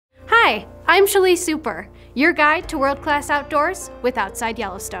I'm Shalee Super, your guide to world-class outdoors with Outside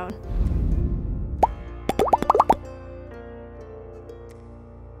Yellowstone.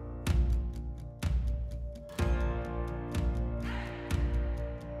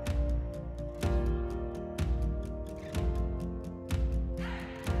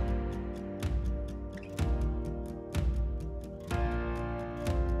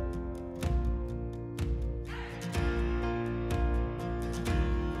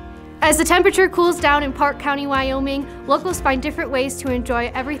 As the temperature cools down in Park County, Wyoming, locals find different ways to enjoy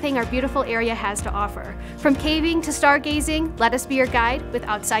everything our beautiful area has to offer. From caving to stargazing, let us be your guide with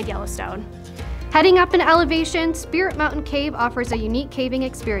Outside Yellowstone. Heading up in elevation, Spirit Mountain Cave offers a unique caving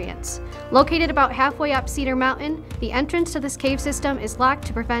experience. Located about halfway up Cedar Mountain, the entrance to this cave system is locked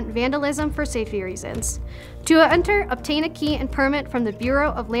to prevent vandalism for safety reasons. To enter, obtain a key and permit from the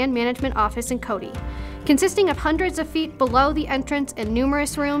Bureau of Land Management office in Cody. Consisting of hundreds of feet below the entrance and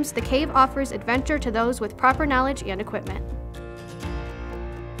numerous rooms, the cave offers adventure to those with proper knowledge and equipment.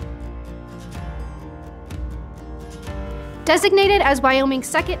 Designated as Wyoming's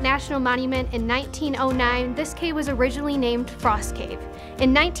second national monument in 1909, this cave was originally named Frost Cave.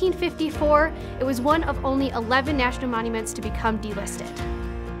 In 1954, it was one of only 11 national monuments to become delisted.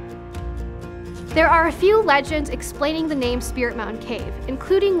 There are a few legends explaining the name Spirit Mountain Cave,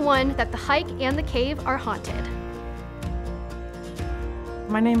 including one that the hike and the cave are haunted.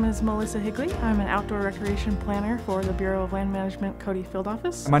 My name is Melissa Higley. I'm an outdoor recreation planner for the Bureau of Land Management Cody Field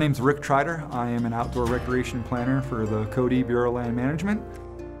Office. My name is Tryder. I am an outdoor recreation planner for the Cody Bureau of Land Management.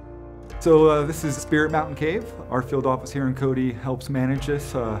 So this is Spirit Mountain Cave. Our field office here in Cody helps manage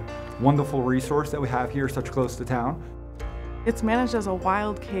this wonderful resource that we have here such close to town. It's managed as a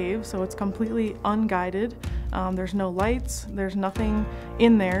wild cave, so it's completely unguided. There's no lights, there's nothing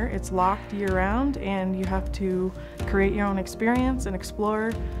in there. It's locked year-round, and you have to create your own experience and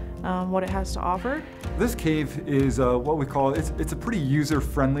explore what it has to offer. This cave is what we call, it's a pretty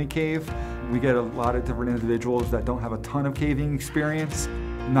user-friendly cave. We get a lot of different individuals that don't have a ton of caving experience,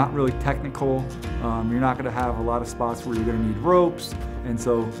 not really technical. You're not going to have a lot of spots where you're going to need ropes, and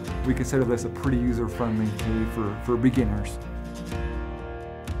so we consider this a pretty user-friendly cave for beginners.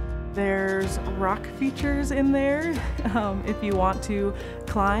 There's rock features in there. If you want to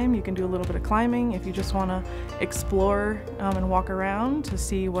climb, you can do a little bit of climbing. If you just want to explore and walk around to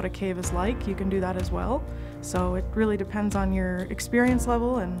see what a cave is like, you can do that as well. So it really depends on your experience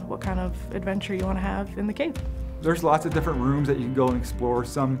level and what kind of adventure you want to have in the cave. There's lots of different rooms that you can go and explore.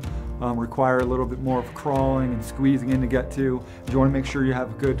 Some require a little bit more of crawling and squeezing in to get to. You want to make sure you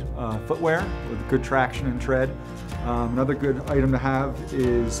have good footwear with good traction and tread. Another good item to have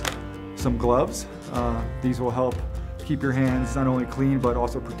is some gloves. These will help keep your hands not only clean but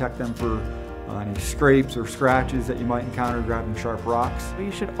also protect them for any scrapes or scratches that you might encounter grabbing sharp rocks.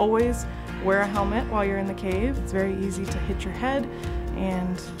 You should always wear a helmet while you're in the cave. It's very easy to hit your head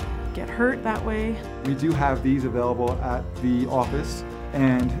and get hurt that way. We do have these available at the office,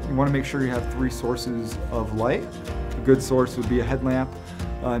 and you want to make sure you have 3 sources of light. A good source would be a headlamp.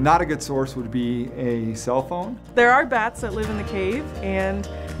 Not a good source would be a cell phone. There are bats that live in the cave, and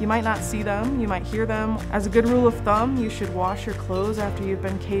you might not see them, you might hear them. As a good rule of thumb, you should wash your clothes after you've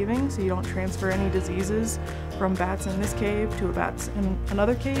been caving so you don't transfer any diseases from bats in this cave to bats in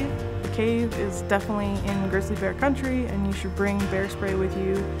another cave. The cave is definitely in grizzly bear country, and you should bring bear spray with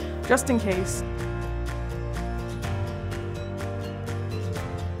you just in case.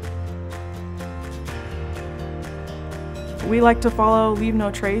 We like to follow leave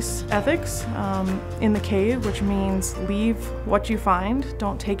no trace ethics in the cave, which means leave what you find.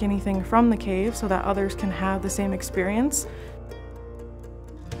 Don't take anything from the cave so that others can have the same experience.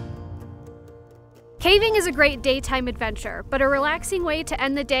 Caving is a great daytime adventure, but a relaxing way to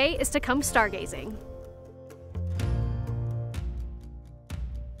end the day is to come stargazing.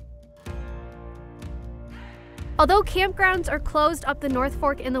 Although campgrounds are closed up the North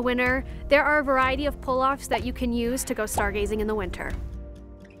Fork in the winter, there are a variety of pull-offs that you can use to go stargazing in the winter.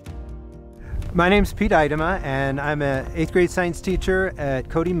 My name's Pete Idema, and I'm an 8th grade science teacher at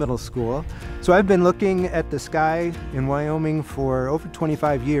Cody Middle School. So I've been looking at the sky in Wyoming for over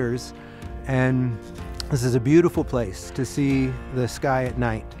 25 years, and this is a beautiful place to see the sky at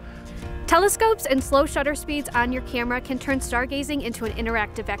night. Telescopes and slow shutter speeds on your camera can turn stargazing into an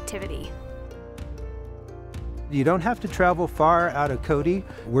interactive activity. You don't have to travel far out of Cody.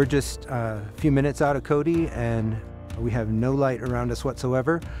 We're just a few minutes out of Cody, and we have no light around us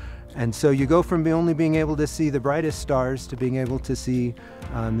whatsoever. And so you go from only being able to see the brightest stars to being able to see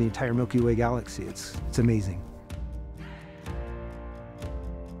the entire Milky Way galaxy. It's amazing.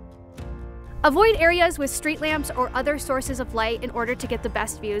 Avoid areas with street lamps or other sources of light in order to get the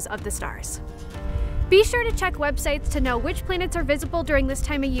best views of the stars. Be sure to check websites to know which planets are visible during this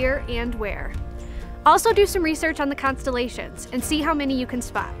time of year and where. Also do some research on the constellations and see how many you can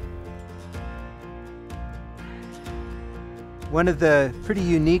spot. One of the pretty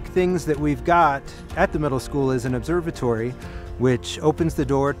unique things that we've got at the middle school is an observatory, which opens the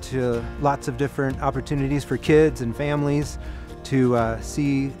door to lots of different opportunities for kids and families to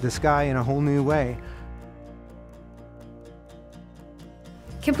see the sky in a whole new way.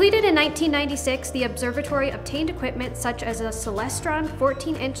 Completed in 1996, the observatory obtained equipment such as a Celestron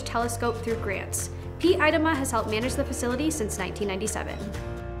 14-inch telescope through grants. Pete Idema has helped manage the facility since 1997.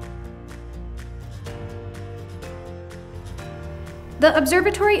 The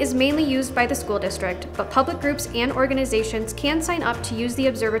observatory is mainly used by the school district, but public groups and organizations can sign up to use the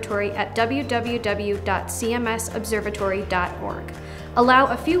observatory at www.cmsobservatory.org. Allow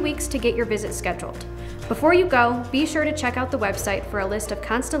a few weeks to get your visit scheduled. Before you go, be sure to check out the website for a list of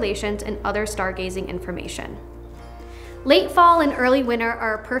constellations and other stargazing information. Late fall and early winter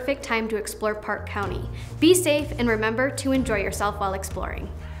are a perfect time to explore Park County. Be safe and remember to enjoy yourself while exploring.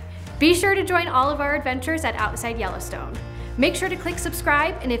 Be sure to join all of our adventures at Outside Yellowstone. Make sure to click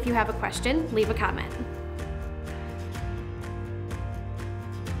subscribe, and if you have a question, leave a comment.